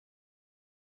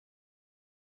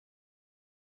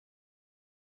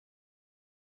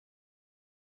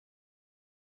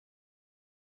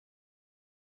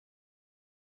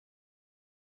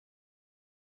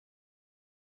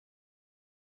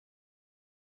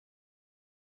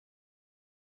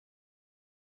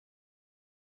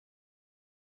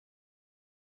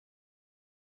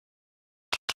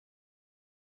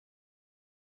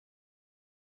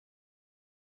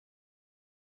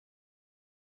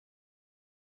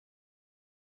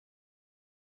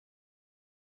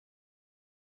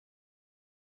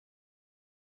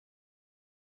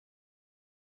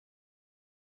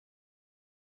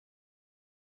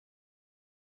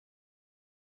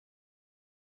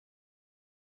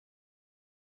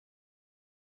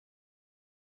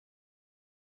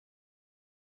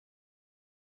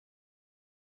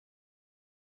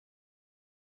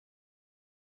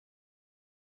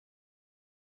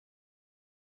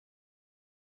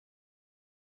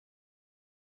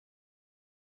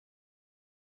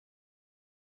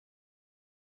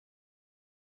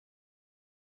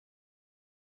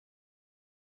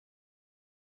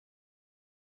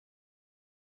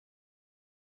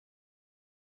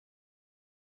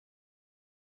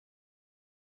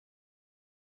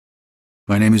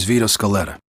My name is Vito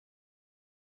Scaletta.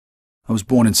 I was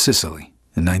born in Sicily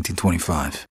in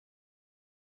 1925.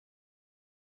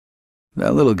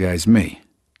 That little guy's me.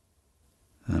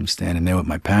 I'm standing there with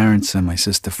my parents and my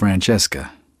sister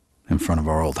Francesca in front of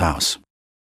our old house.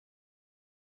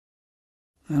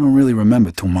 I don't really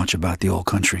remember too much about the old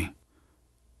country,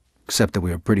 except that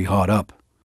we were pretty hard up.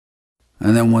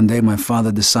 And then one day my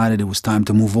father decided it was time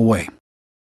to move away.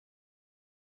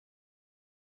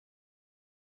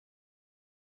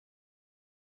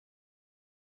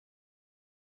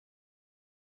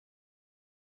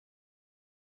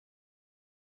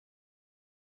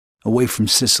 Away from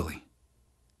Sicily,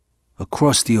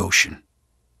 across the ocean,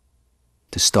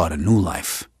 to start a new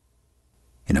life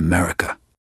in America.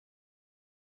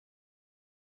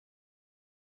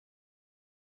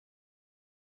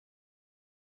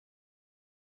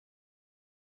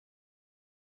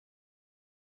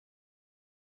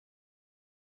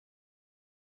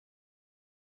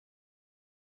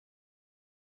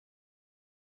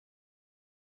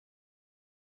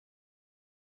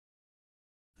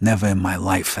 Never in my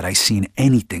life had I seen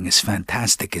anything as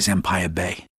fantastic as Empire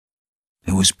Bay.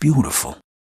 It was beautiful.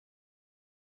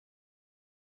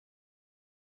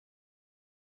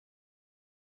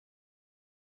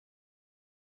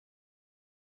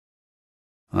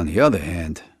 On the other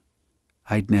hand,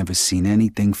 I'd never seen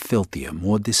anything filthier,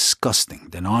 more disgusting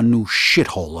than our new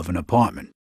shithole of an apartment.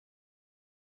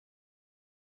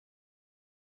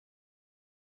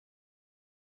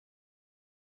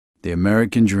 The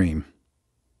American dream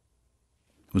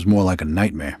was more like a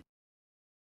nightmare.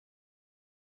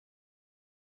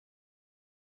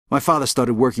 My father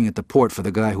started working at the port for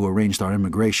the guy who arranged our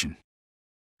immigration.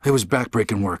 It was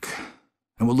backbreaking work,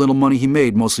 and what little money he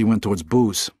made mostly went towards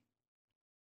booze.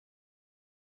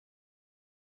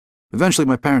 Eventually,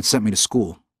 my parents sent me to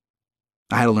school.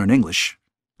 I had to learn English.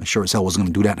 I sure as hell wasn't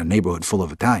going to do that in a neighborhood full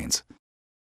of Italians.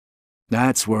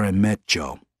 That's where I met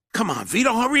Joe. Come on,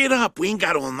 Vito, hurry it up. We ain't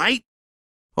got all night.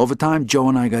 Over time, Joe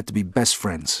and I got to be best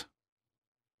friends.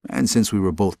 And since we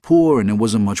were both poor and there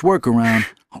wasn't much work around,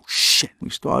 oh shit, we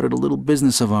started a little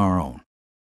business of our own.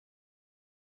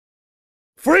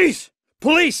 Freeze!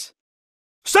 Police!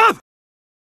 Stop!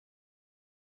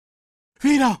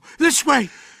 Vito, this way!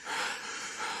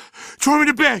 Throw me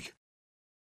the bag!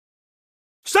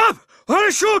 Stop! I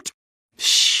wanna shoot!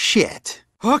 Shit.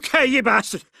 Okay, you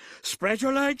bastard. Spread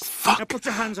your legs. Fuck. And put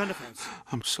your hands on the fence.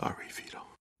 I'm sorry, Vito.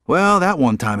 Well, that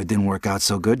one time it didn't work out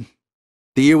so good.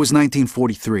 The year was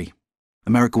 1943.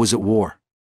 America was at war,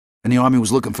 and the army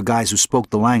was looking for guys who spoke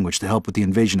the language to help with the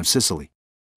invasion of Sicily.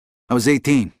 I was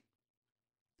 18,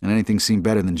 and anything seemed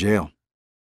better than jail.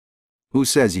 Who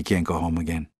says you can't go home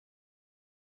again?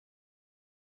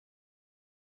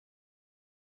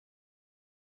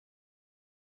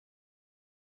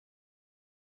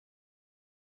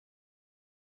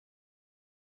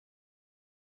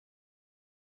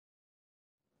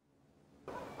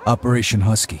 Operation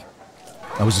Husky.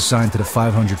 I was assigned to the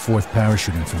 504th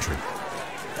Parachute Infantry.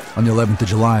 On the 11th of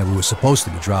July, we were supposed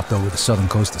to be dropped over the southern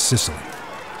coast of Sicily,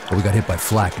 but we got hit by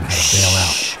flak and had to bail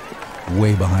out,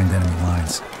 way behind enemy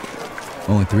lines.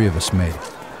 Only 3 of us made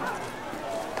it.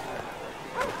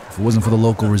 If it wasn't for the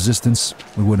local resistance,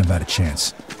 we wouldn't have had a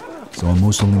chance. So when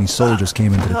Mussolini's soldiers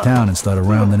came into the town and started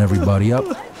rounding everybody up,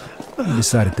 we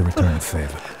decided to return the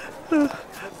favor.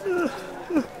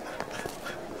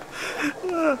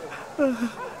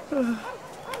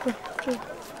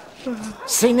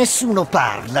 Se nessuno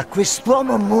parla,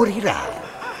 quest'uomo morirà.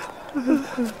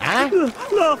 Eh?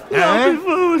 No, per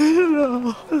favore,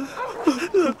 no.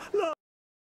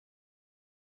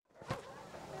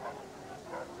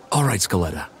 All right,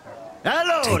 Scaletta.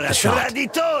 Allora,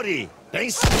 traditori! We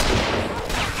gotta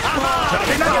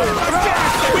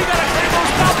cable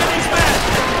stop these men!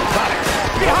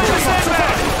 Behind the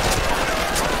sandbag!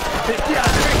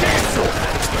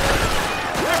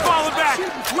 They're falling back!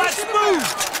 Let's move!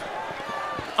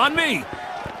 On me!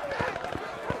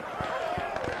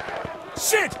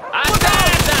 Shit!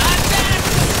 Attenta!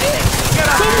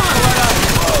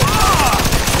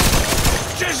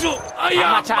 Gesù!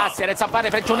 Ammacciarsi, le zampare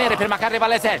prigioniere prima che arriva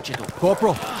l'esercito.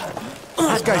 Corporal,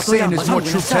 this guy's saying there's more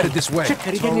troops headed this way.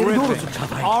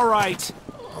 All right.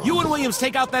 You and Williams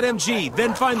take out that MG,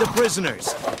 then find the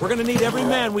prisoners. We're gonna need every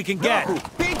man we can get.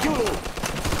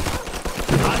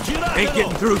 Ain't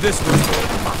getting through this one.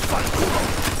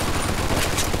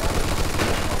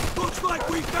 Looks like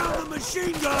we found the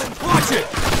machine gun. Watch it!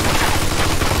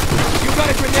 You got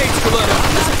a grenade, Scaletta.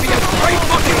 This would be a great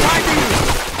fucking time to use.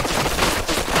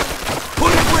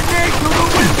 Put a grenade through the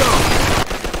window!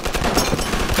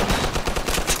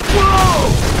 Whoa!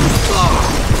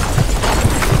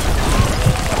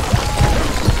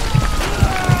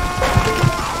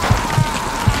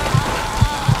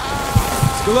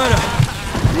 Skeletta,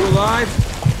 you alive?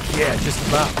 Yeah, just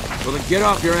about. Well, then get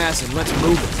off your ass and let's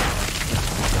move it.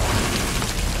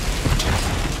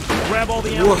 Grab all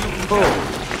the ammo. Whoa.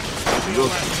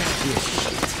 Look.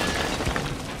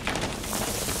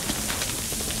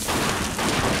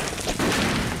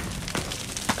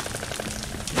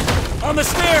 On the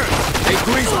stairs! Hey,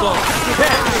 greaseball!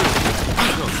 Get me!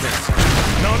 No thanks.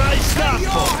 Non hai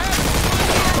scappo!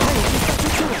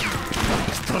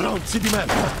 Stronzi di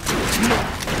merda! No,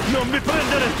 non mi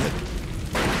prenderete!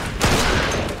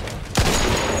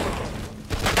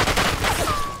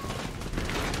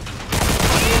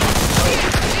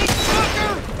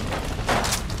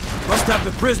 Must have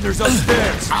the prisoners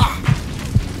upstairs.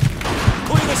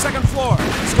 Clear the second floor!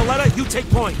 Skeletta, you take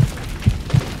point!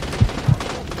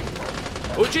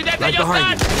 Uccidete Right gli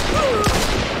behind ostaggi!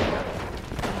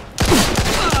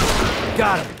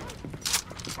 Got him!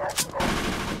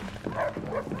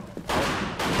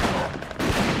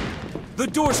 The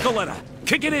door, Skeletta!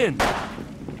 Kick it in!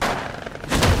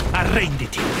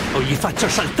 Arrenditi, o gli faccio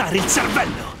saltare il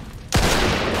cervello!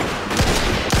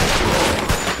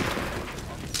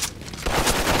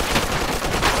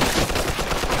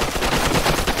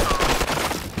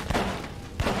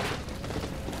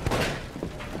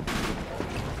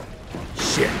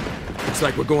 Shit. Looks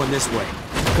like we're going this way.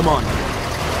 Come on.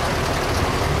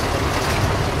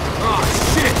 Oh,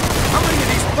 shit! How many of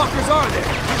these fuckers are there?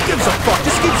 Who gives a fuck?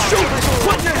 Just keep shooting!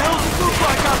 What the hell does it look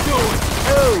like I'm doing?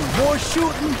 Oh, more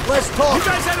shooting, less talk. You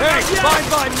guys have Hey, enough yet? fine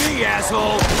by me,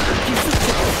 asshole!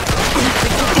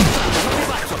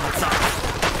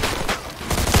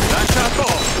 Lasciato!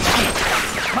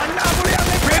 Mandamoli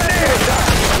alle grenade!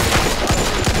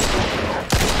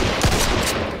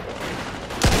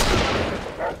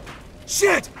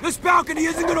 Shit! This balcony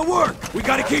isn't gonna work! We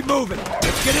gotta keep moving!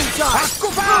 Let's get inside!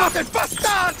 Scopate,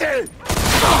 bastardi!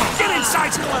 Get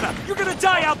inside, Skeletta! You're gonna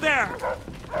die out there!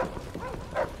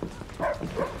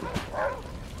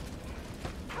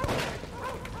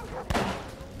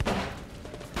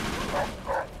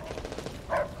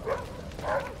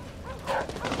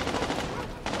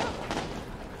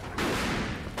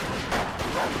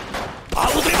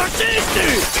 Amo dei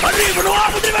fascisti! Arrivano,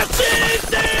 amo dei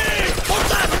fascisti!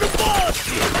 Portatemi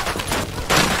posti!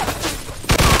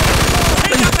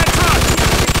 Take out that truck!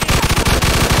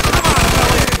 Come on,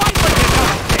 fellas! Fight like you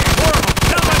got it! More of them!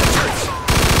 Down by the church!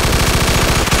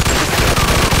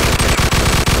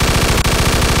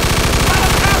 Let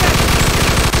them have it!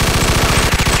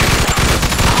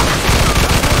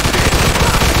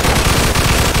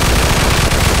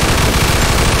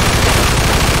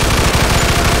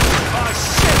 Oh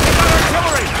shit! They got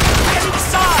artillery! Get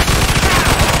inside!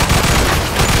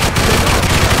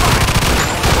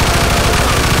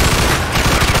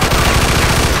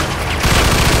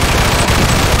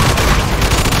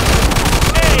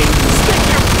 Hey! Stick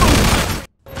your foot!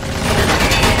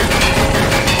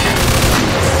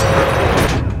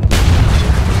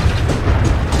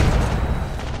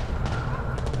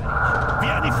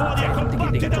 Vieni fuori e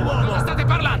combatti da uomo! Cosa state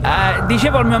parlando?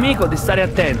 Dicevo al mio amico di stare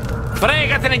attento.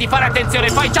 Fregatene di fare attenzione,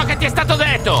 fai ciò che ti è stato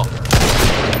detto!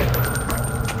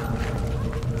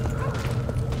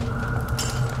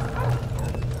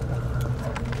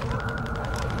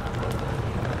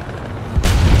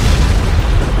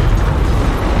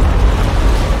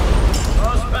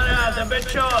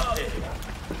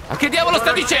 Ma che diavolo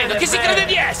sta dicendo? Chi si crede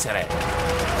di essere?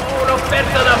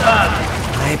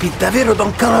 Ma è davvero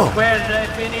Don Calò?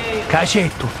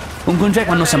 Cacetto, un congeco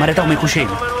quando si marita come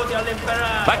cucina.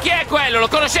 Ma chi è quello? Lo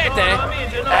conoscete?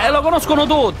 Lo conoscono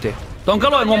tutti. Don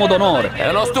Calò è un uomo d'onore. È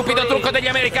uno stupido trucco degli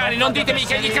americani, non ditemi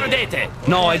che gli credete!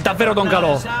 No, è davvero Don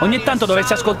Calò. Ogni tanto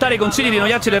dovresti ascoltare i consigli di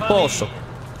noiazzi del posto.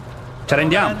 Ci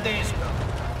rendiamo?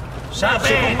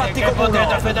 Sapete che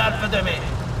potete fidarvi di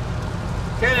me.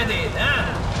 Che ne dite,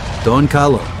 eh? Don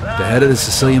Carlo, the head of the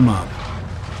Sicilian mob.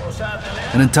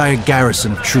 An entire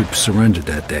garrison of troops surrendered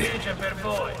that day.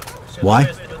 Why?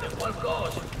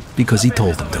 Because he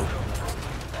told them to.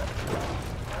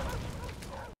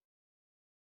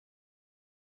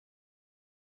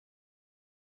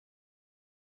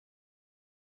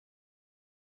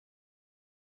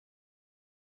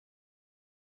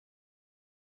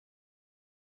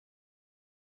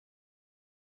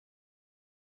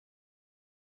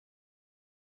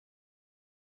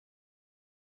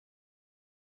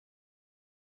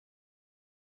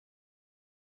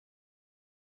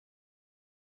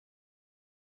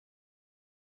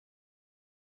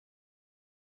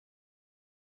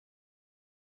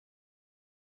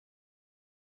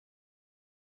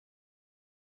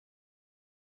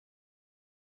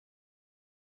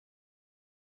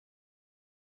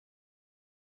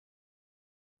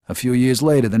 A few years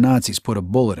later, the Nazis put a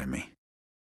bullet in me.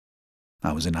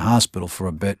 I was in the hospital for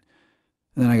a bit,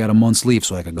 and then I got a month's leave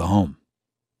so I could go home.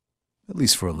 At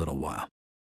least for a little while.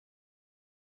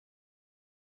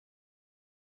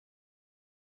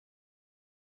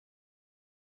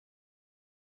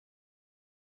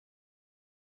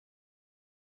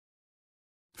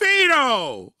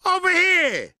 Vito! Over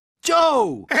here!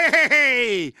 Joe!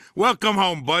 Hey! Welcome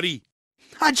home, buddy.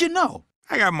 How'd you know?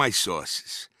 I got my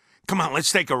sources. Come on,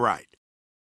 let's take a ride.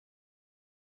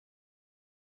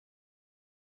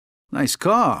 Nice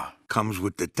car. Comes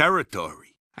with the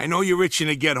territory. I know you're itching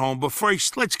to get home, but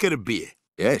first, let's get a beer.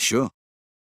 Yeah, sure.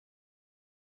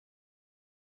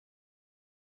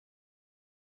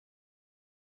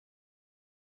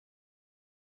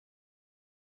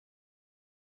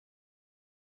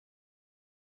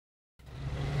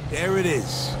 There it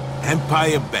is.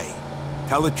 Empire Bay.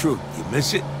 Tell the truth, you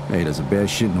miss it? Hey, there's a bear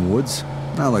shit in the woods.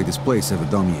 Not like this place ever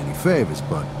done me any favors,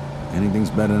 but anything's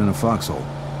better than a foxhole.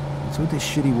 What's with this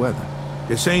shitty weather?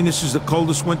 They're saying this is the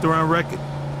coldest winter on record.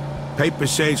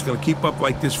 Papers say it's gonna keep up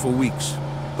like this for weeks.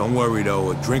 Don't worry,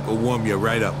 though. A drink will warm you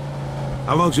right up.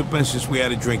 How long's it been since we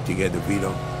had a drink together,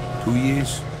 Vito? 2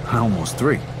 years? Almost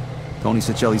 3. Tony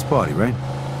Cicelli's party, right?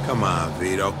 Come on,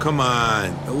 Vito, come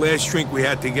on. The last drink we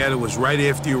had together was right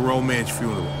after your romance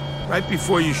funeral. Right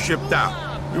before you shipped out.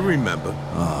 You remember.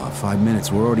 5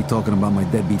 minutes. We're already talking about my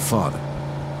deadbeat father.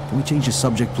 Can we change the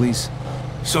subject, please?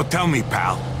 So tell me,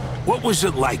 pal, what was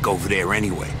it like over there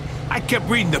anyway? I kept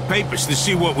reading the papers to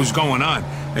see what was going on,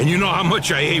 and you know how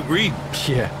much I hate reading.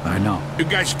 Yeah, I know. You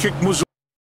guys kicked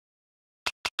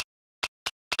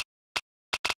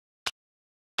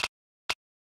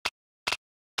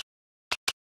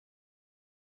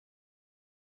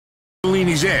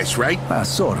Mussolini's ass, right?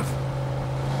 Sort of.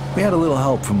 We had a little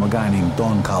help from a guy named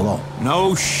Don Carlo.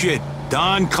 No shit,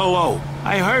 Don Carlo.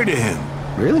 I heard of him.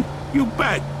 Really? You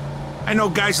bet. I know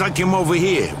guys like him over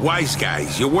here, wise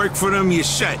guys. You work for them, you're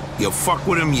set. You fuck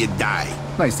with them, you die.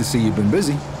 Nice to see you've been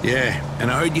busy. Yeah, and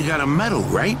I heard you got a medal,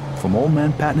 right? From old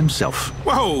man Patton himself.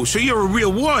 Whoa, so you're a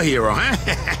real war hero,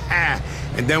 huh?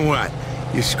 And then what?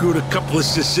 You screwed a couple of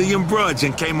Sicilian broads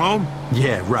and came home?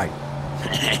 Yeah, right.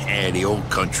 The old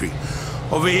country.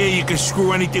 Over here, you can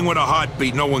screw anything with a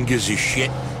heartbeat. No one gives a shit.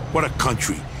 What a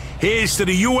country. Here's to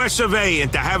the US of A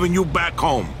and to having you back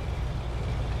home.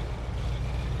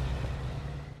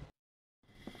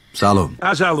 Salud.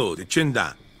 Salud, the chin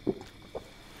down. So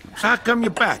how come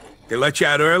you're back? They let you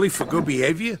out early for good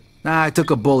behavior? Nah, I took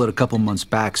a bullet a couple months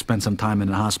back, spent some time in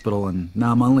the hospital, and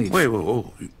now I'm on leave. Wait,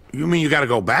 you mean you gotta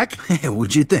go back?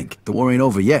 What'd you think? The war ain't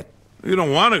over yet. You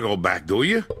don't want to go back, do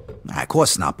you? Nah, of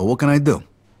course not, but what can I do?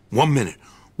 1 minute.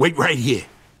 Wait right here.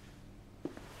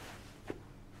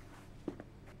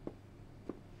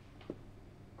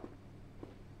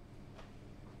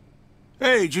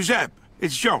 Hey, Giuseppe,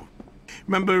 it's Joe.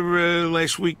 Remember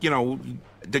last week, you know,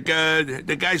 the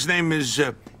guy's name is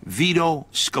Vito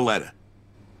Scaletta.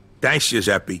 Thanks,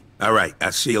 Giuseppe. All right,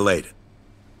 I'll see you later.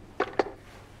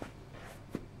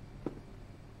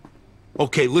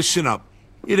 Okay, listen up.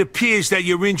 It appears that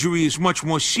your injury is much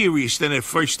more serious than it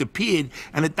first appeared,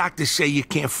 and the doctors say you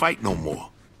can't fight no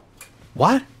more.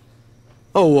 What?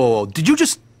 Oh, whoa, did you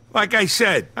just... Like I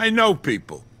said, I know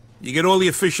people. You get all the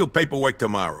official paperwork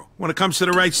tomorrow. When it comes to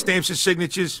the right stamps and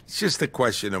signatures, it's just a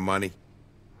question of money.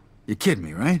 You're kidding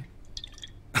me, right?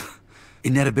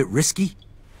 Isn't that a bit risky?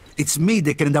 It's me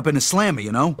that could end up in a slammer,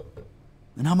 you know?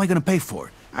 And how am I gonna pay for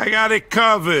it? I got it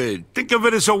covered. Think of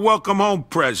it as a welcome home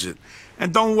present.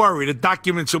 And don't worry, the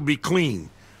documents will be clean.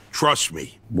 Trust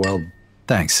me. Well,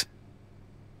 thanks.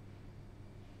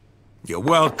 You're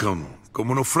welcome.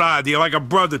 Como no frade, you're like a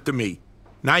brother to me.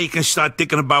 Now you can start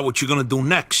thinking about what you're gonna do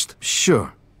next.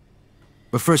 Sure.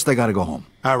 But first I gotta go home.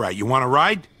 All right, you wanna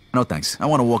ride? No thanks. I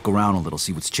wanna walk around a little,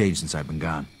 see what's changed since I've been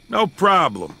gone. No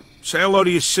problem. Say hello to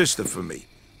your sister for me.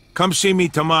 Come see me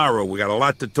tomorrow. We got a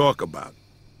lot to talk about.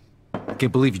 I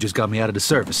can't believe you just got me out of the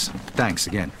service. Thanks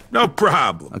again. No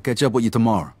problem. I'll catch up with you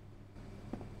tomorrow.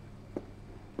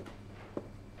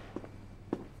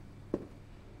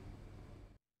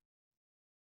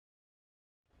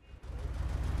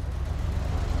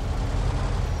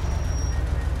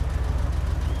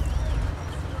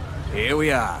 Here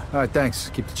we are. All right, thanks.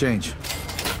 Keep the change.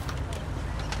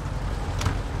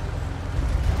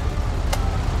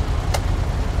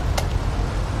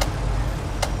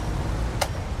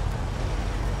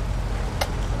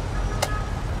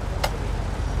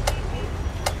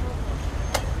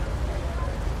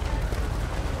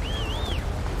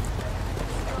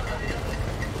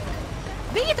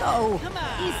 Vito! Come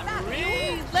on, Is that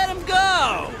Reed. you? Let him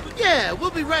go. Yeah,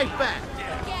 we'll be right back.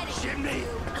 Get it.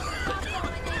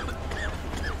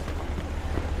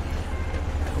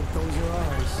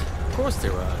 course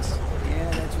there was. Yeah,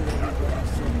 that's what everybody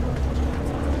said.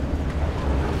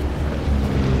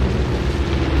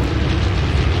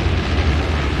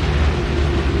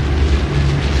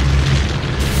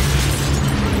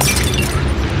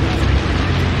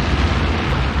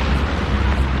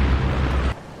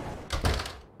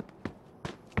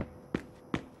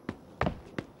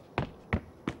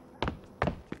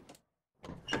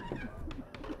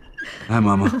 Hi,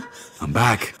 Mama. I'm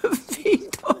back.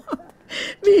 Vito,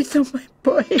 Vito, my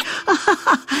boy.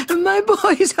 My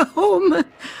boy is home.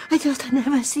 I thought I'd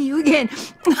never see you again.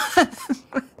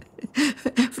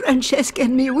 Francesca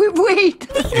and me, we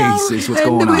wait. Hey, sis, what's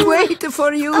going And we on? wait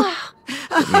for you.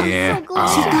 Yeah.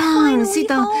 Sit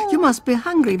down. You must be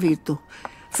hungry, Vito.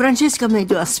 Francesca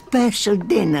made you a special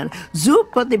dinner,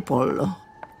 zuppa di pollo.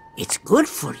 It's good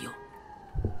for you.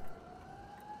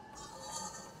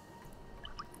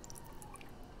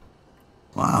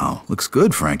 Wow, looks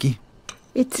good, Frankie.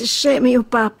 It's a shame your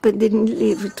papa didn't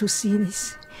live to see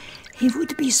this. He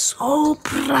would be so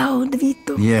proud,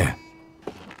 Vito. Yeah,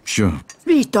 sure.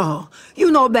 Vito, you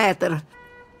know better.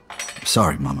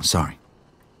 Sorry, Mama, sorry.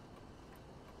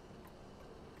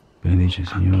 Benedice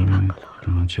Signore,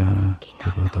 una chiara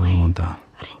e tua volontà.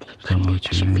 Stiamo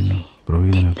ricevendo,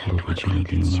 provvede nel tuo vicino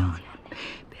di una.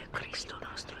 Per Cristo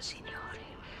nostro Signore.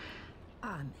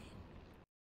 Amen.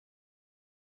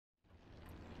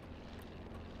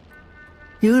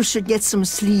 You should get some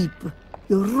sleep.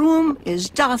 Your room is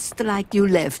just like you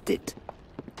left it.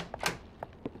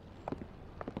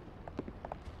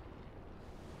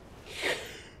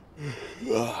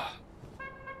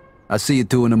 I'll see you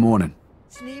 2 in the morning.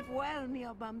 Sleep well,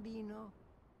 mio bambino.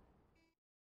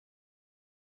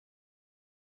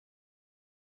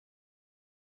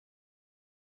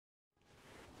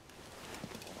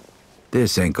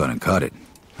 This ain't gonna cut it.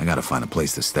 I gotta find a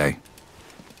place to stay.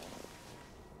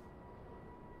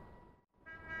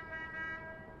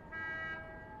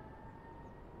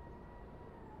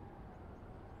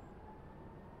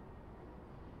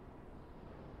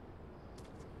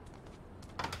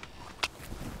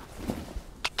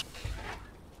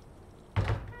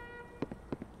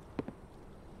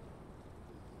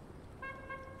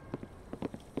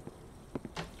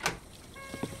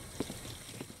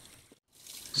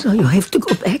 So you have to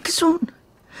go back soon?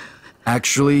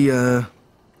 Actually,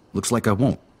 looks like I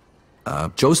won't.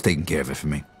 Joe's taking care of it for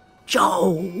me.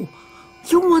 Joe,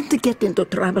 you want to get into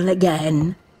trouble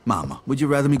again? Mama, would you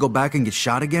rather me go back and get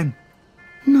shot again?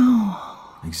 No.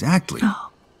 Exactly. No.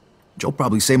 Joe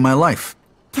probably saved my life.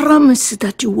 Promise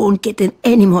that you won't get in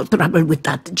any more trouble with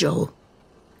that, Joe.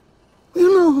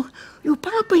 You know, your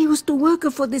papa used to work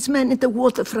for this man at the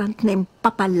waterfront named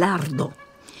Papalardo.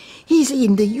 He's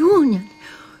in the union.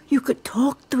 You could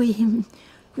talk to him,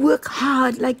 work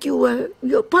hard like you were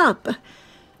your papa.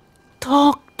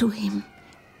 Talk to him.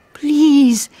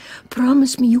 Please,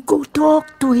 promise me you go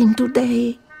talk to him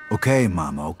today. Okay,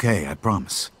 Mama, okay, I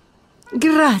promise.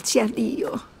 Grazie a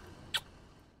Dio.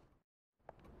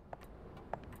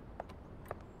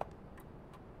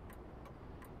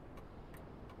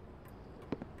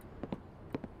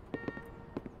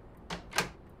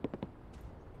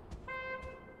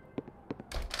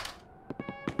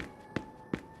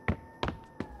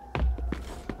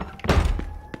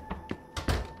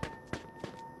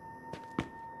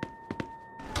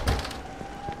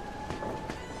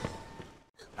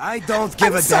 I don't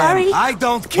give a sorry. damn. I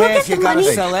don't We'll care get if you the gotta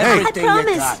money. sell Hey, everything I you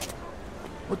promise. got.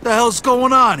 What the hell's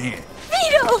going on here?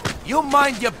 Vito! You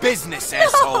mind your business,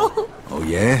 asshole. No! Oh,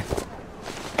 yeah?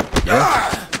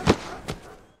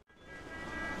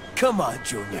 Come on,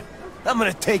 Junior. I'm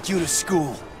gonna take you to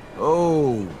school.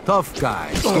 Oh, tough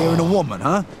guy. Scaring a woman,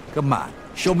 huh? Come on,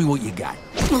 show me what you got.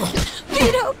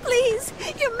 Vito, please!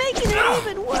 You're making it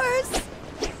even worse!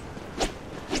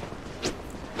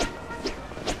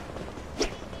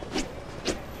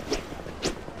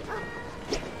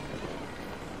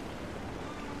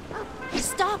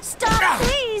 Stop,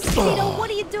 please! Vito, what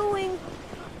are you doing?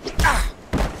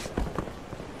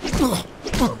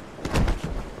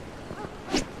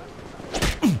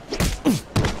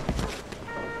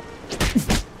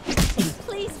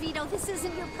 Please, Vito, this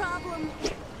isn't your problem.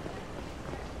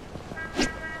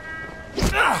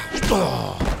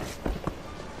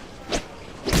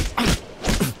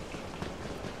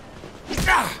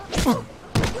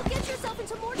 You'll get yourself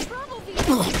into more trouble,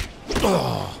 Vito.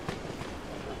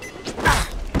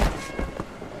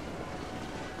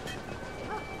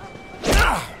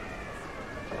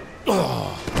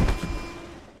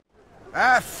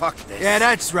 Fuck this. Yeah,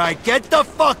 that's right. Get the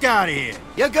fuck out of here.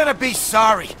 You're gonna be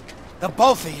sorry. The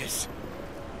both of yous.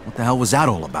 What the hell was that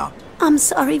all about? I'm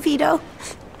sorry, Vito.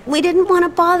 We didn't want to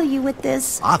bother you with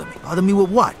this. Bother me? Bother me with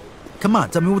what? Come on,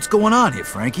 tell me what's going on here,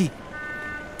 Frankie.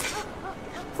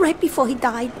 Right before he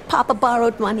died, Papa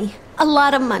borrowed money. A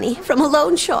lot of money from a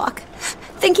loan shark,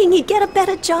 thinking he'd get a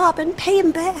better job and pay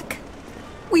him back.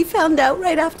 We found out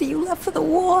right after you left for the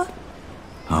war.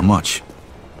 How much?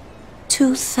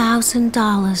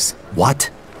 $2,000. What?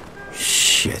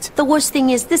 Shit. The worst thing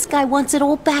is, this guy wants it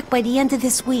all back by the end of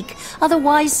this week.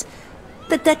 Otherwise,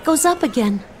 the debt goes up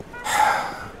again.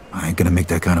 I ain't gonna make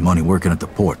that kind of money working at the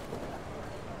port.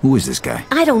 Who is this guy?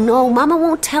 I don't know. Mama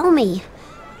won't tell me.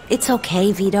 It's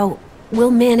okay, Vito.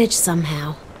 We'll manage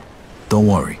somehow. Don't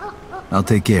worry. I'll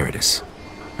take care of this.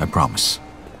 I promise.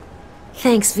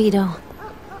 Thanks, Vito.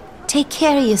 Take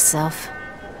care of yourself.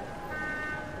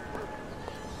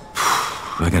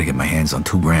 I gotta get my hands on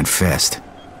 $2 grand fast.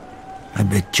 I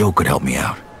bet Joe could help me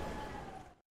out.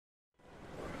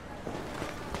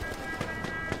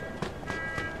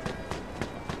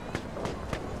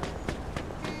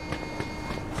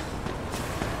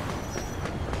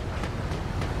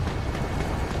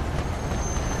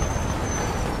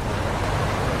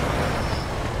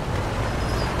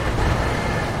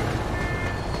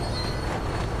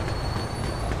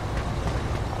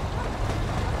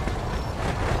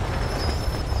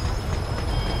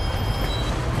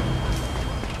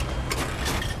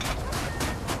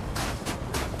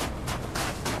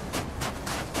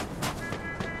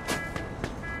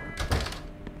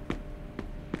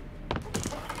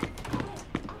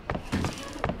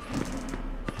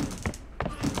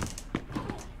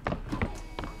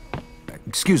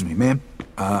 Excuse me, ma'am.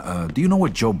 Do you know where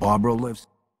Joe Barbaro lives?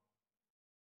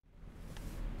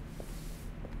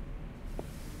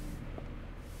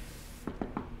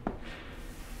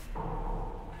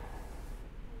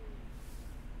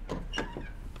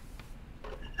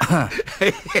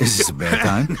 This is a bad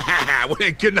time. Nah, we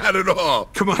ain't getting out at all.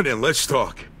 Come on in, let's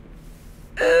talk.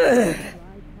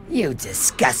 You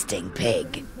disgusting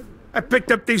pig. I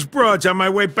picked up these broads on my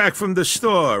way back from the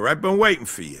store. I've been waiting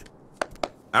for you.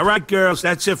 All right, girls,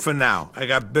 that's it for now. I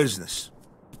got business.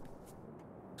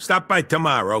 Stop by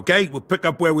tomorrow, okay? We'll pick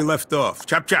up where we left off.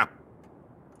 Chop, chop.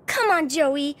 Come on,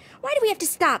 Joey. Why do we have to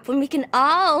stop when we can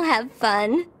all have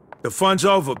fun? The fun's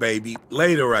over, baby.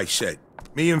 Later, I said.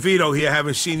 Me and Vito here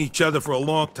haven't seen each other for a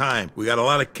long time. We got a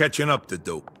lot of catching up to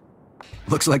do.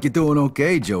 Looks like you're doing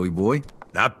okay, Joey boy.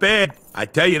 Not bad. I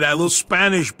tell you, that little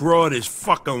Spanish broad is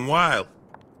fucking wild.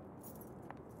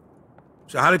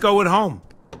 So how'd it go at home?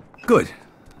 Good.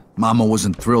 Mama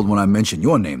wasn't thrilled when I mentioned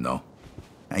your name, though.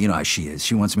 You know how she is.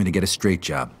 She wants me to get a straight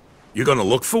job. You're gonna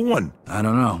look for one? I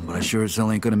don't know, but I sure as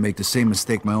hell ain't gonna make the same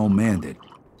mistake my old man did.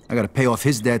 I gotta pay off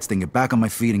his debts, then get back on my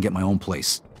feet and get my own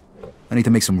place. I need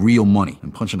to make some real money,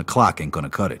 and punching the clock ain't gonna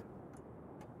cut it.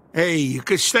 Hey, you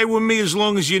can stay with me as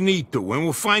long as you need to, and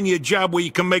we'll find you a job where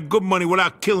you can make good money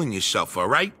without killing yourself, all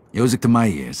right? Music to my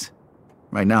ears.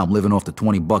 Right now, I'm living off the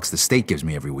 $20 the state gives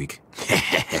me every week.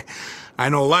 I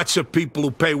know lots of people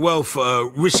who pay well for a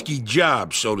risky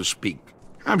job, so to speak.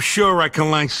 I'm sure I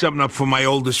can line something up for my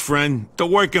oldest friend. The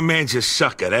working man's a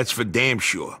sucker, that's for damn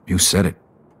sure. You said it.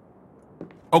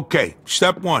 Okay,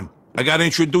 step one. I gotta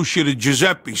introduce you to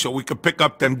Giuseppe so we can pick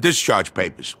up them discharge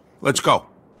papers. Let's go.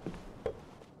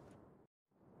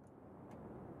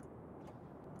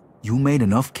 You made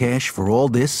enough cash for all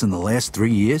this in the last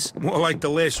 3 years? More like the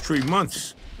last 3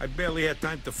 months. I barely had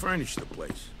time to furnish the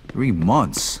place. 3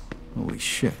 months? Holy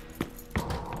shit.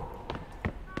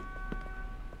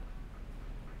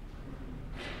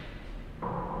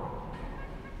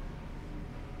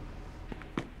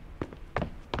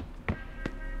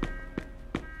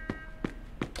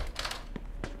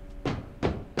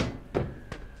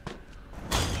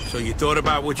 So you thought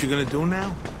about what you're gonna do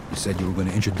now? You said you were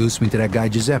gonna introduce me to that guy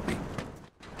Giuseppe.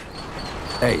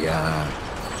 Hey,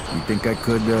 you think I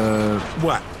could,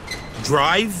 What?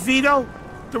 Drive, Vito?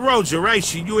 The roads are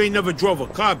icy. You ain't never drove a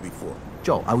car before.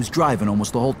 Joe, I was driving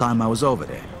almost the whole time I was over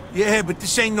there. Yeah, but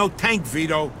this ain't no tank,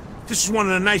 Vito. This is one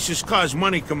of the nicest cars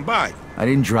money can buy. I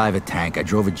didn't drive a tank, I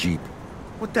drove a Jeep.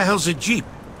 What the hell's a Jeep?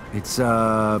 It's,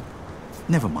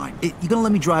 never mind. You gonna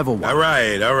let me drive or what? All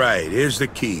right. Here's the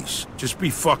keys. Just be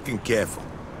fucking careful.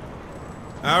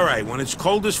 All right, when it's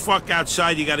cold as fuck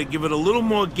outside, you gotta give it a little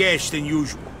more gas than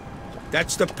usual.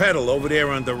 That's the pedal over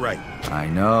there on the right. I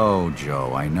know,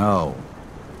 Joe, I know.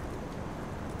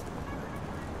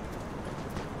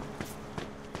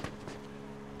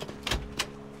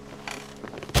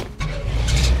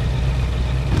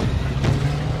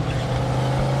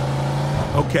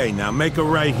 Okay, now make a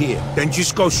right here. Then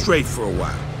just go straight for a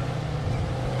while.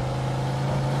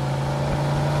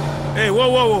 Hey,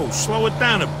 whoa. Slow it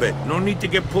down a bit. No need to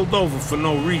get pulled over for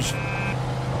no reason.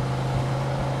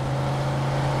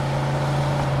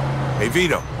 Hey,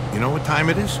 Vito, you know what time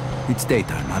it is? It's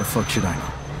daytime. How the fuck should I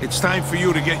know? It's time for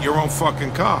you to get your own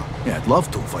fucking car. Yeah, I'd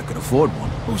love to if I could afford one.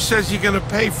 Who says you're gonna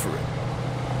pay for it?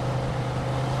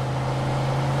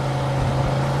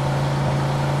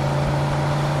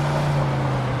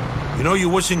 You know, you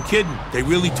wasn't kidding. They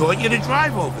really taught you to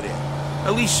drive over there.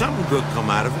 At least something good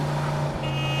come out of it.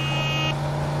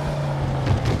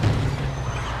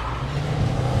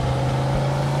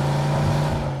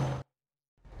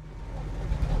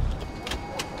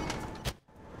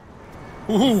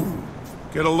 Ooh,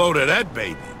 get a load of that,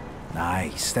 baby.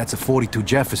 Nice. That's a 42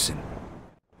 Jefferson.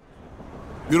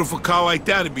 Beautiful car like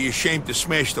that would be ashamed to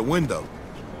smash the window.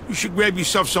 You should grab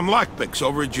yourself some lockpicks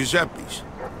over at Giuseppe's.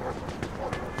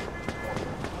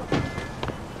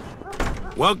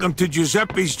 Welcome to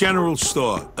Giuseppe's General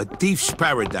Store, a thief's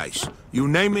paradise. You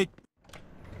name it.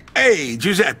 Hey,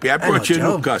 Giuseppe, I brought you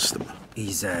a new customer.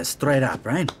 He's straight up,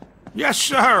 right? Yes,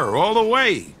 sir, all the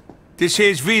way. This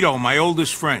here's Vito, my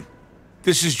oldest friend.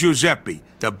 This is Giuseppe,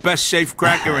 the best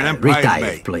safecracker in Empire Bay.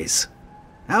 Retired, please.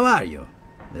 How are you?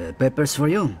 The papers for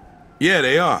you? Yeah,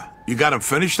 they are. You got them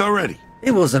finished already?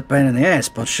 It was a pain in the ass,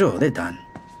 but sure, they're done.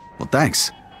 Well, thanks.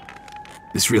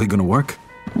 This really gonna work?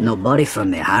 Nobody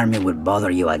from the army will bother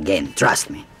you again,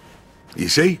 trust me. You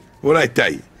see? What'd I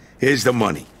tell you? Here's the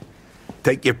money.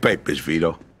 Take your papers,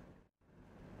 Vito.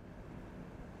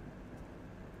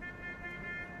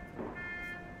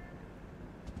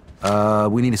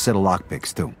 We need a set of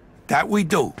lockpicks, too. That we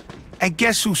do. And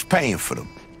guess who's paying for them?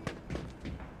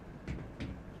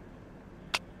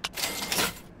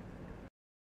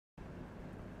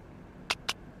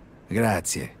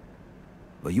 Grazie.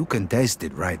 Well, you can test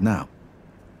it right now.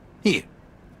 Here,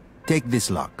 take this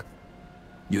lock.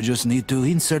 You just need to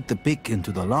insert the pick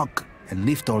into the lock and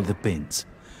lift all the pins.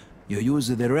 You use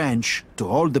the wrench to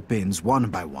hold the pins one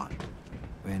by one.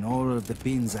 When all of the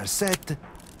pins are set,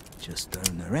 just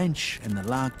turn the wrench and the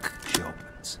lock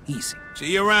opens. Easy.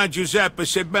 See you around, Giuseppe.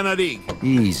 Se benedico.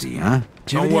 Easy, huh?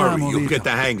 Don't worry, you'll get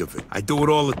the hang of it. I do it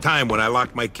all the time when I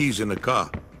lock my keys in the car.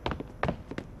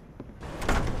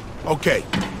 Okay,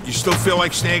 you still feel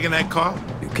like snagging that car?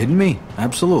 You kidding me?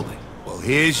 Absolutely. Well,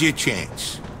 here's your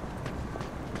chance.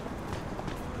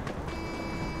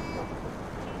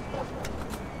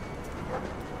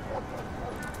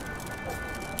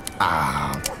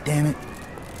 Ah, damn it.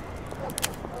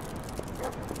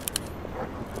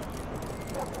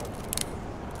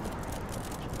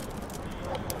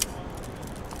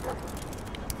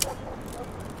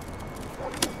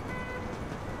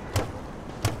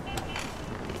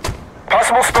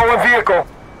 Possible stolen vehicle.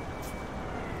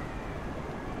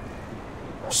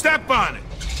 Step on it.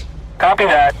 Copy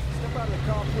that.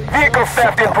 Vehicle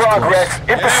theft in progress.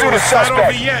 In pursuit of suspect. Not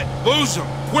over yet. Lose him.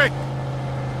 Quick.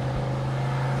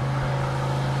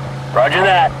 Roger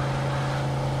that.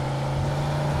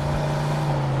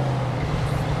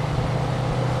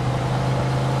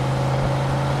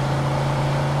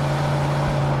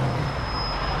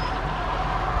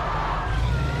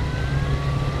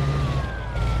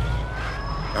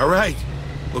 All right.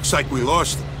 Looks like we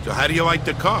lost him. So how do you like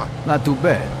the car? Not too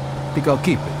bad. Think I'll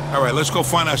keep it. All right, let's go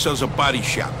find ourselves a body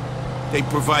shop. They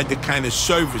provide the kind of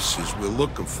services we're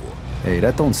looking for. Hey,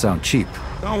 that don't sound cheap.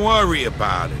 Don't worry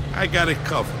about it. I got it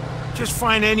covered. Just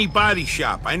find any body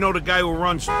shop. I know the guy who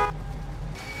runs it.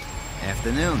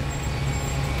 Afternoon.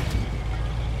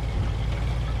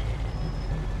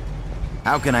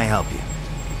 How can I help you?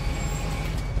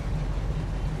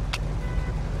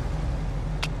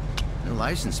 New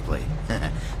license plate.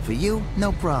 For you,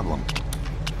 no problem.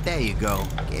 There you go.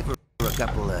 Gave her a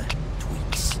couple of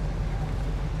tweaks.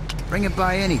 Bring it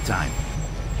by anytime.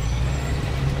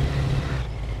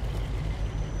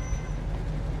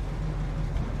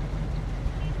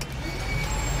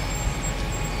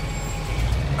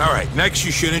 All right, next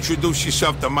you should introduce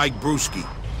yourself to Mike Brewski.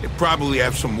 He'll probably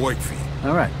have some work for you.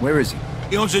 All right, where is he?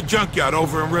 He owns a junkyard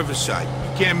over in Riverside.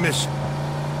 You can't miss him.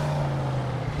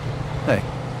 Hey,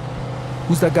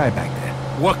 who's that guy back there?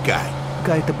 What guy? The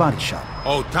guy at the body shop.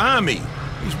 Oh, Tommy.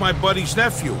 He's my buddy's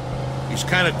nephew. He's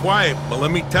kind of quiet, but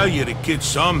let me tell you, the kid's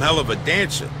some hell of a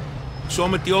dancer. Saw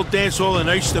him at the old dance hall in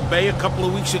Oyster Bay a couple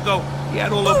of weeks ago. He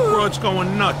had all the broads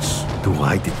going nuts. Do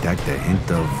I detect a hint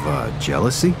of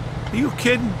jealousy? Are you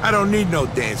kidding? I don't need no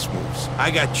dance moves.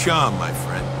 I got charm, my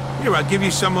friend. Here, I'll give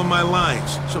you some of my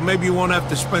lines, so maybe you won't have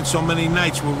to spend so many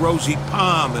nights with Rosie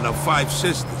Palm and her 5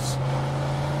 sisters.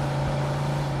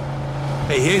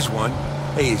 Hey, here's one.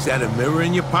 Hey, is that a mirror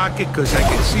in your pocket? Because I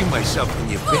can see myself in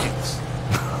your pants.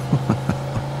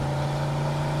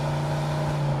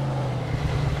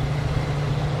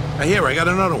 Now here, I got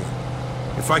another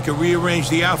one. If I could rearrange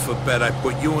the alphabet, I'd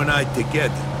put you and I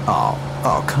together. Oh,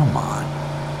 Oh, come on.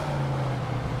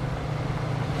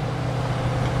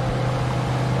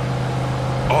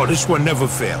 Oh, this one never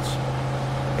fails.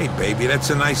 Hey, baby, that's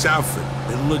a nice outfit.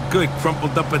 It'll look good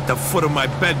crumpled up at the foot of my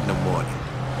bed in the morning.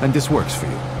 And this works for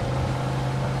you.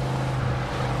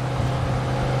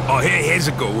 Oh, here's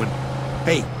a good one.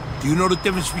 Hey, do you know the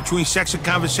difference between sex and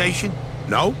conversation?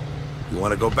 No? You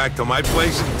want to go back to my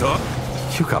place and talk?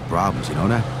 You got problems, you know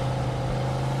that?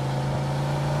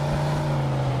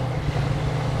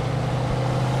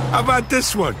 How about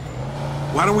this one?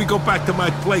 Why don't we go back to my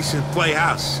place and play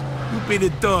house? You be the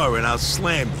door and I'll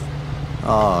slam you.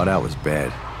 Oh, that was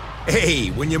bad. Hey,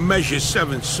 when you measure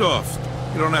 7 soft,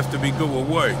 you don't have to be good with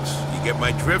words. You get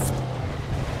my drift?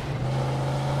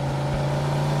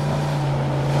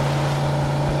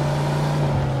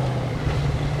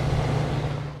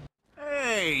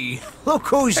 Hey, look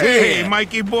who's Hey, here.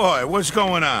 Mikey boy, what's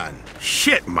going on?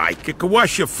 Shit, Mike, you can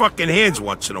wash your fucking hands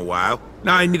once in a while.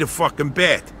 Now I need a fucking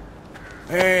bath.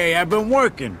 Hey, I've been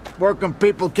working. Working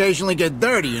people occasionally get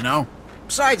dirty, you know?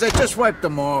 Besides, I just wiped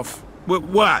them off. With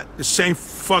what? The same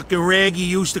fucking rag you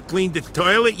used to clean the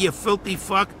toilet, you filthy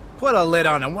fuck? Put a lid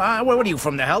on it. What are you,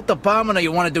 from the health department, or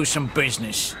you want to do some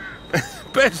business?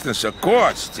 Business, of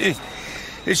course.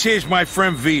 This here's my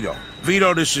friend Vito.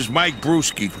 Vito, this is Mike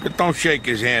Brewski, but don't shake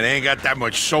his hand. I ain't got that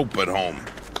much soap at home.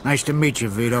 Nice to meet you,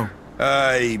 Vito.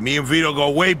 Me and Vito go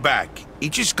way back. He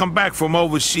just come back from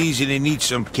overseas and he needs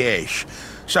some cash.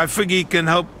 So I figure he can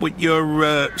help with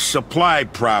your, supply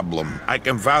problem. I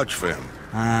can vouch for him.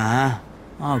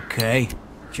 Uh-huh. Okay.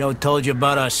 Joe told you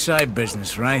about our side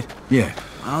business, right? Yeah.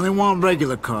 I only want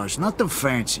regular cars, nothing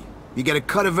fancy. You get a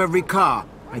cut of every car.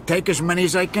 I take as many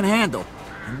as I can handle.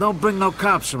 And don't bring no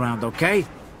cops around, okay?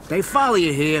 If they follow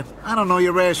you here, I don't know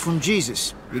your ass from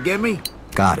Jesus. You get me?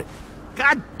 Got it.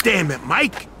 God damn it,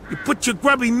 Mike! You put your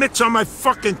grubby mitts on my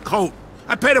fucking coat.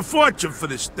 I paid a fortune for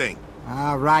this thing.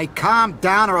 All right, calm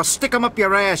down or I'll stick 'em up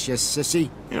your ass, you sissy.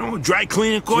 You know, dry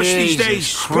cleaning costs these Jesus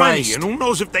days plenty, Christ. and who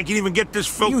knows if they can even get this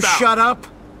filth You out. shut up.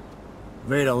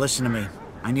 Vito, listen to me.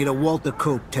 I need a Walter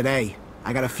coupe today.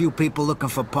 I got a few people looking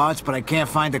for parts, but I can't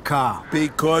find a car.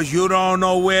 Because you don't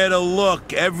know where to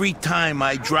look. Every time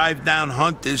I drive down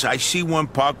Hunters, I see one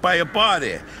parked by a bar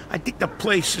there. I think the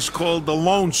place is called the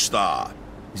Lone Star.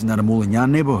 Isn't that a Moulignan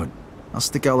neighborhood? I'll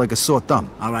stick out like a sore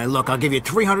thumb. All right, look, I'll give you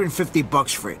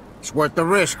 $350 for it. It's worth the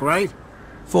risk, right?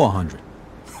 400.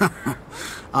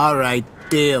 All right,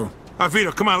 deal.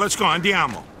 Vito, come on, let's go,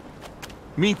 andiamo.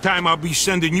 Meantime, I'll be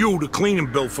sending you the cleaning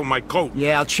bill for my coat.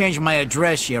 Yeah, I'll change my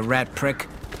address, you rat prick.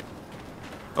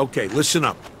 Okay, listen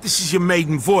up. This is your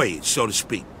maiden voyage, so to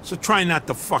speak. So try not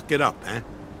to fuck it up, eh?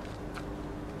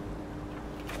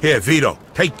 Here, Vito,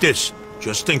 take this,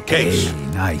 just in case. Hey,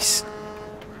 nice.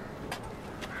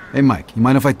 Hey, Mike, you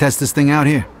mind if I test this thing out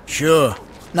here? Sure.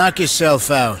 Knock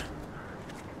yourself out.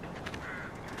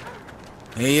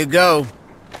 Here you go.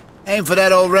 Aim for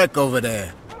that old wreck over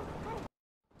there.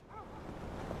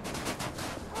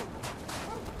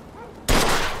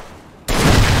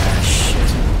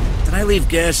 Did I leave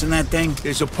gas in that thing?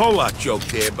 There's a pull-out joke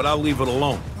there, but I'll leave it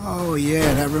alone. Oh,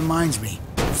 yeah, that reminds me.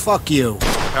 Fuck you.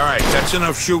 All right, that's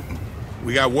enough shooting.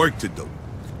 We got work to do.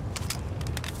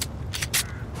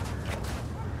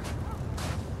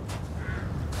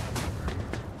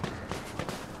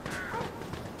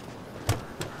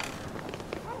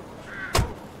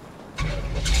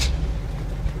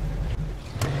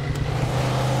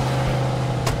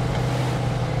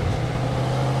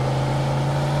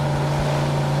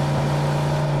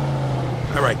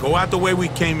 All right, go out the way we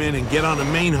came in and get on the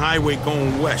main highway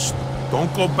going west.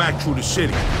 Don't go back through the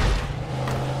city.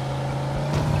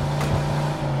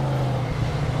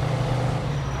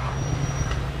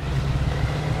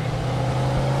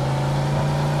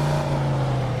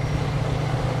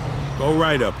 Go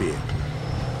right up here.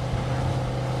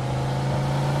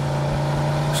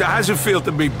 So how's it feel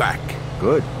to be back?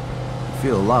 Good. I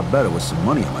feel a lot better with some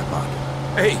money in my pocket.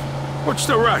 Hey, what's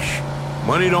the rush?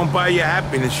 Money don't buy you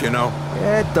happiness, you know.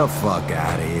 Get the fuck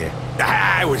out of here.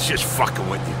 I was just fucking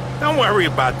with you. Don't worry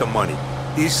about the money.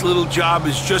 This little job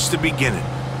is just the beginning.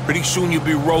 Pretty soon you'll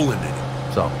be rolling in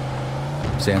it. So,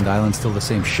 Sand Island's still the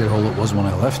same shithole it was when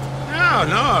I left?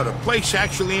 No, the place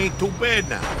actually ain't too bad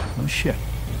now. Oh, shit.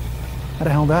 How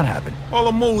the hell did that happen? All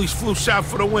the moolies flew south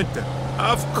for the winter.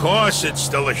 Of course it's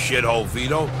still a shithole,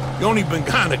 Vito. You only been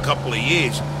gone a couple of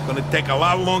years. Gonna take a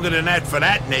lot longer than that for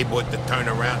that neighborhood to turn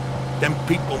around. Them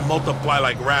people multiply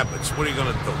like rabbits. What are you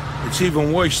gonna do? It's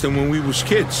even worse than when we was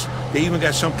kids. They even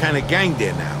got some kind of gang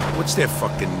there now. What's their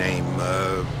fucking name?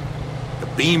 The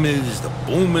Beamers, the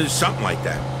Boomers, something like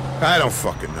that. I don't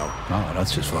fucking know. Oh,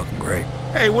 that's just fucking great.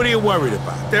 Hey, what are you worried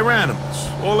about? They're animals.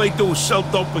 All they do is sell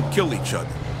dope and kill each other.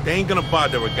 They ain't gonna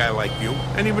bother a guy like you.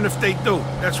 And even if they do,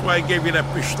 that's why I gave you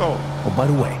that pistol. Oh, by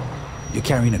the way, you're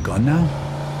carrying a gun now?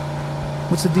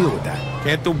 What's the deal with that?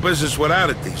 Can't do business without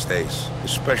it these days.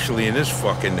 Especially in this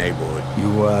fucking neighborhood.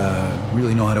 You,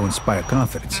 really know how to inspire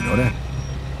confidence, you know that?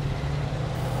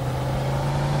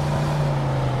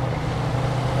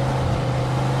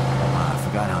 I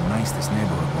forgot how nice this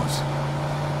neighborhood was.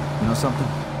 You know something?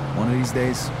 One of these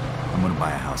days, I'm gonna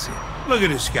buy a house here. Look at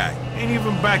this guy. Ain't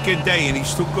even back in day and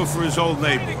he's too good for his old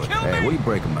neighborhood. Hey, what are you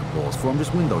breaking my balls for? I'm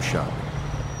just window shopping.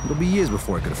 It'll be years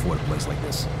before I could afford a place like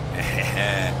this.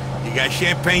 You got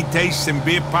champagne tastes and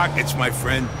beer pockets, my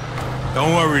friend.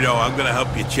 Don't worry, though. I'm gonna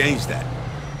help you change that.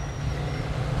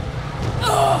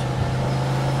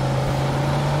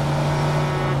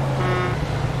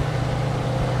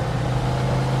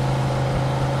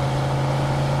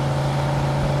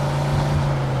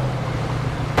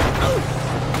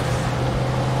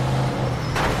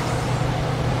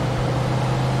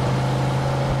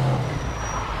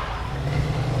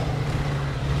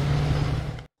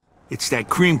 It's that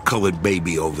cream-colored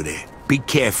baby over there. Be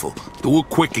careful. Do it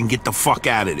quick and get the fuck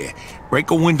out of there. Break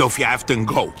a window if you have to and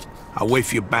go. I'll wait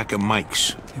for you back at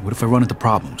Mike's. Hey, what if I run into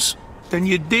problems? Then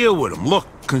you deal with them. Look,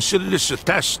 consider this a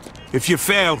test. If you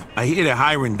fail, I hear they're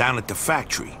hiring down at the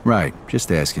factory. Right,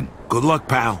 just asking. Good luck,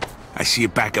 pal. I see you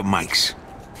back at Mike's.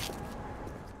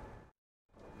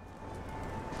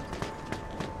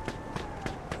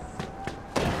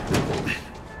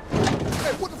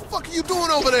 Hey, what the fuck are you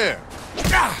doing over there?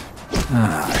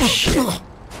 Ah, shit.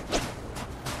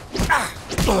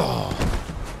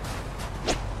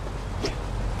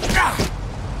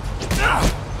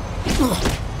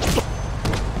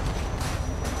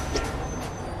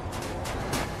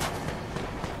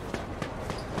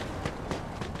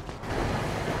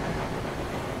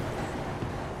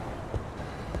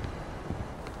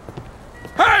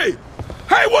 Hey!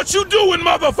 Hey, what you doing,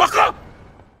 motherfucker?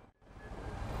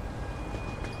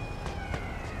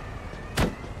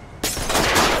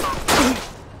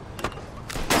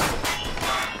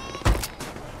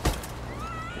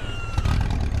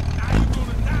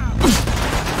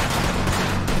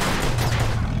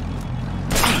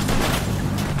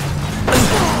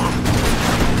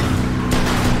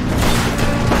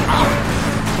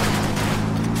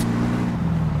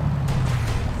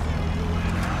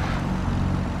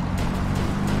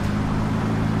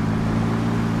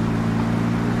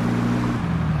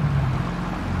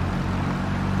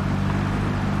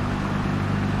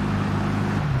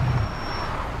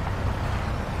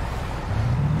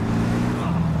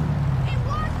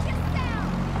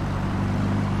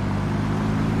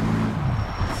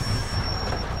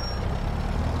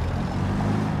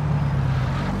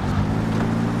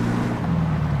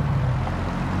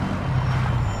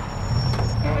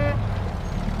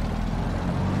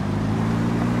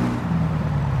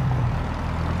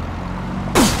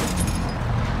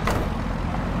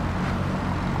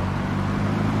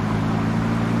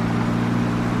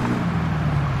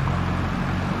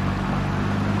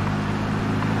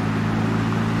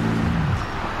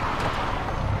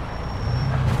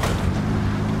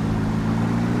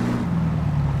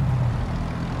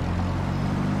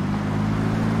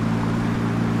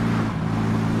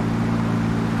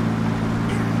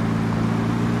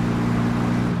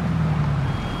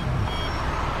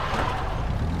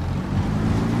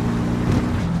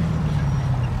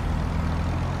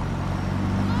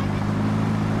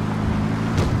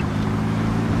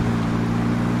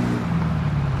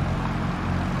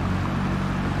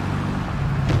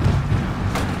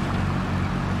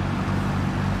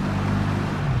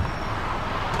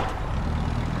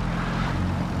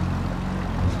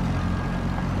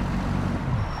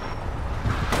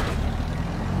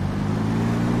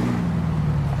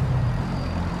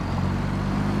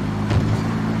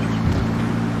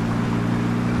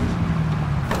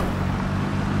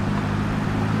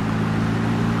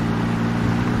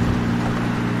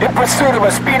 In pursuit of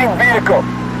a speeding vehicle.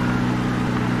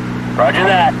 Roger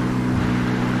that.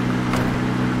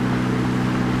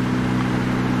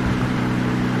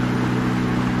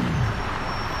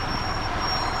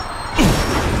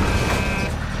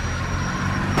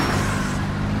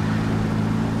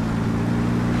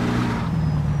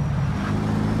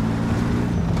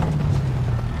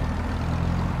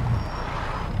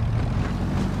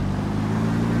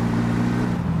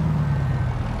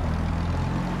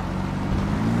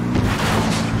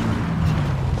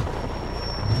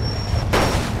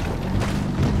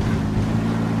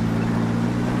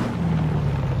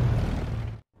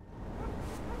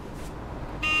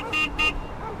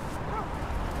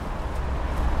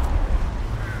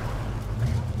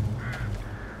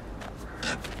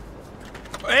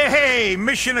 Hey,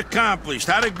 mission accomplished.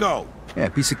 How'd it go? Yeah,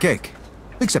 piece of cake.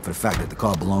 Except for the fact that the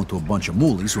car belonged to a bunch of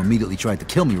moolies who immediately tried to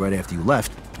kill me right after you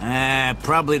left.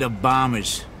 Probably the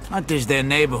bombers. Not this their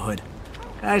neighborhood.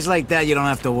 Guys like that, you don't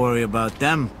have to worry about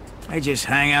them. They just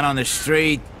hang out on the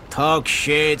street, talk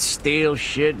shit, steal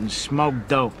shit, and smoke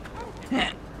dope.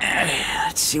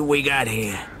 Let's see what we got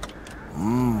here.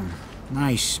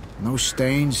 Nice. No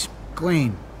stains.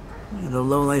 Clean. Where did the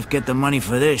lowlife get the money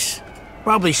for this?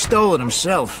 Probably stole it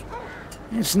himself.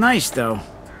 It's nice, though.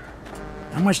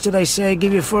 How much did I say I'd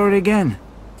give you for it again?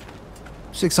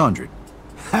 600.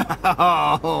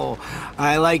 Oh,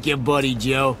 I like your buddy,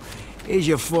 Joe. Here's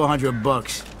your 400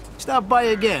 bucks. Stop by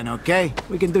again, okay?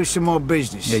 We can do some more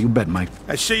business. Yeah, you bet, Mike.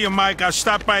 I see you, Mike. I'll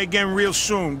stop by again real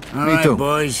soon. All right,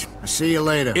 boys. I'll see you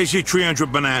later. Here's your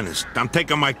 300 bananas. I'm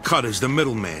taking my cut as the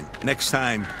middleman. Next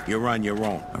time, you're on your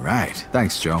own. All right.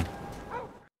 Thanks, Joe.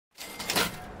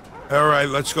 All right,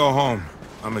 let's go home.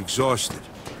 I'm exhausted.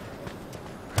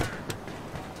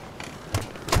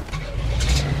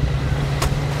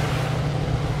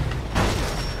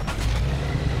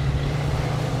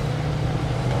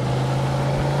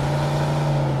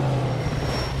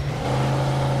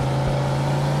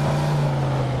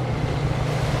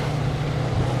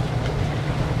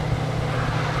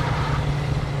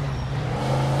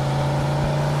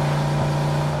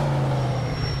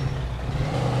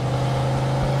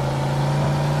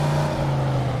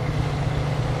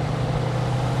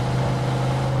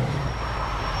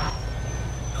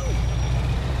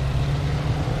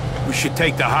 We should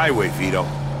take the highway, Vito.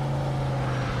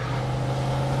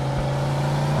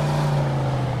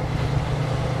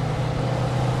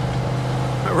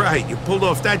 All right, you pulled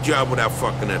off that job without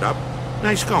fucking it up.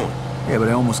 Nice going. Yeah, but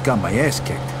I almost got my ass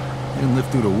kicked. I didn't live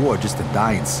through the war just to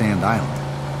die in Sand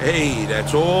Island. Hey,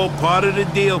 that's all part of the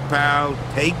deal, pal.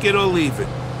 Take it or leave it.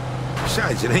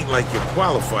 Besides, it ain't like you're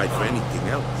qualified for anything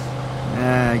else.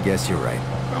 I guess you're right.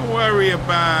 Don't worry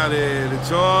about it.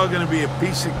 It's all gonna be a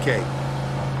piece of cake.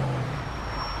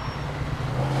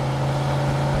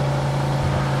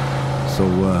 So,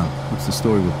 what's the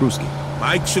story with Brewski?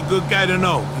 Mike's a good guy to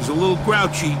know. He's a little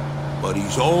grouchy, but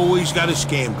he's always got a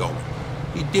scam going.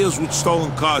 He deals with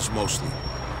stolen cars mostly.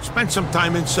 Spent some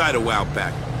time inside a while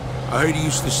back. I heard he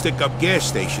used to stick up gas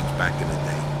stations back in the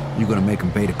day. You gonna make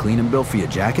him pay the cleaning bill for your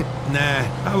jacket?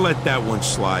 Nah, I'll let that one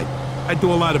slide. I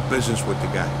do a lot of business with the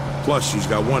guy. Plus, he's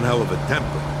got one hell of a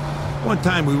temper. One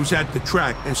time we was at the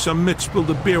track and some mitt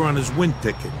spilled a beer on his wind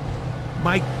ticket.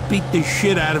 Mike beat the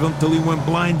shit out of him till he went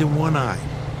blind in one eye.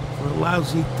 For a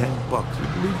lousy $10.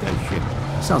 You believe that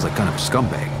shit? Sounds like kind of a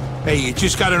scumbag. Hey, you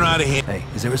just got it out of hand. Hey,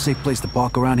 is there a safe place to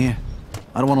park around here?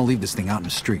 I don't want to leave this thing out in the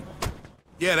street.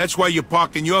 Yeah, that's why you're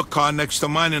parking your car next to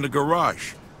mine in the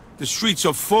garage. The streets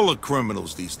are full of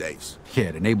criminals these days.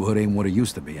 Yeah, the neighborhood ain't what it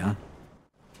used to be, huh?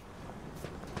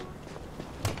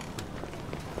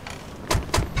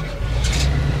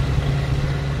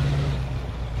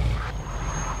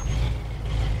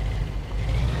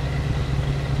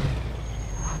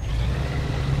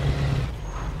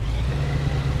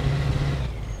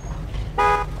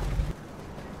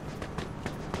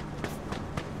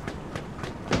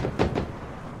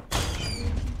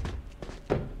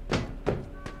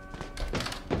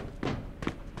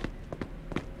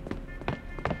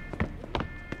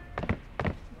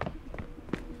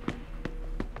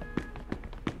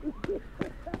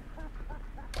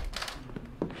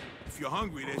 If you're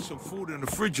hungry, there's some food in the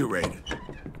refrigerator.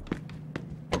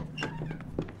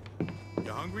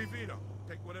 You hungry, Vito?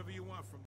 Take whatever you want from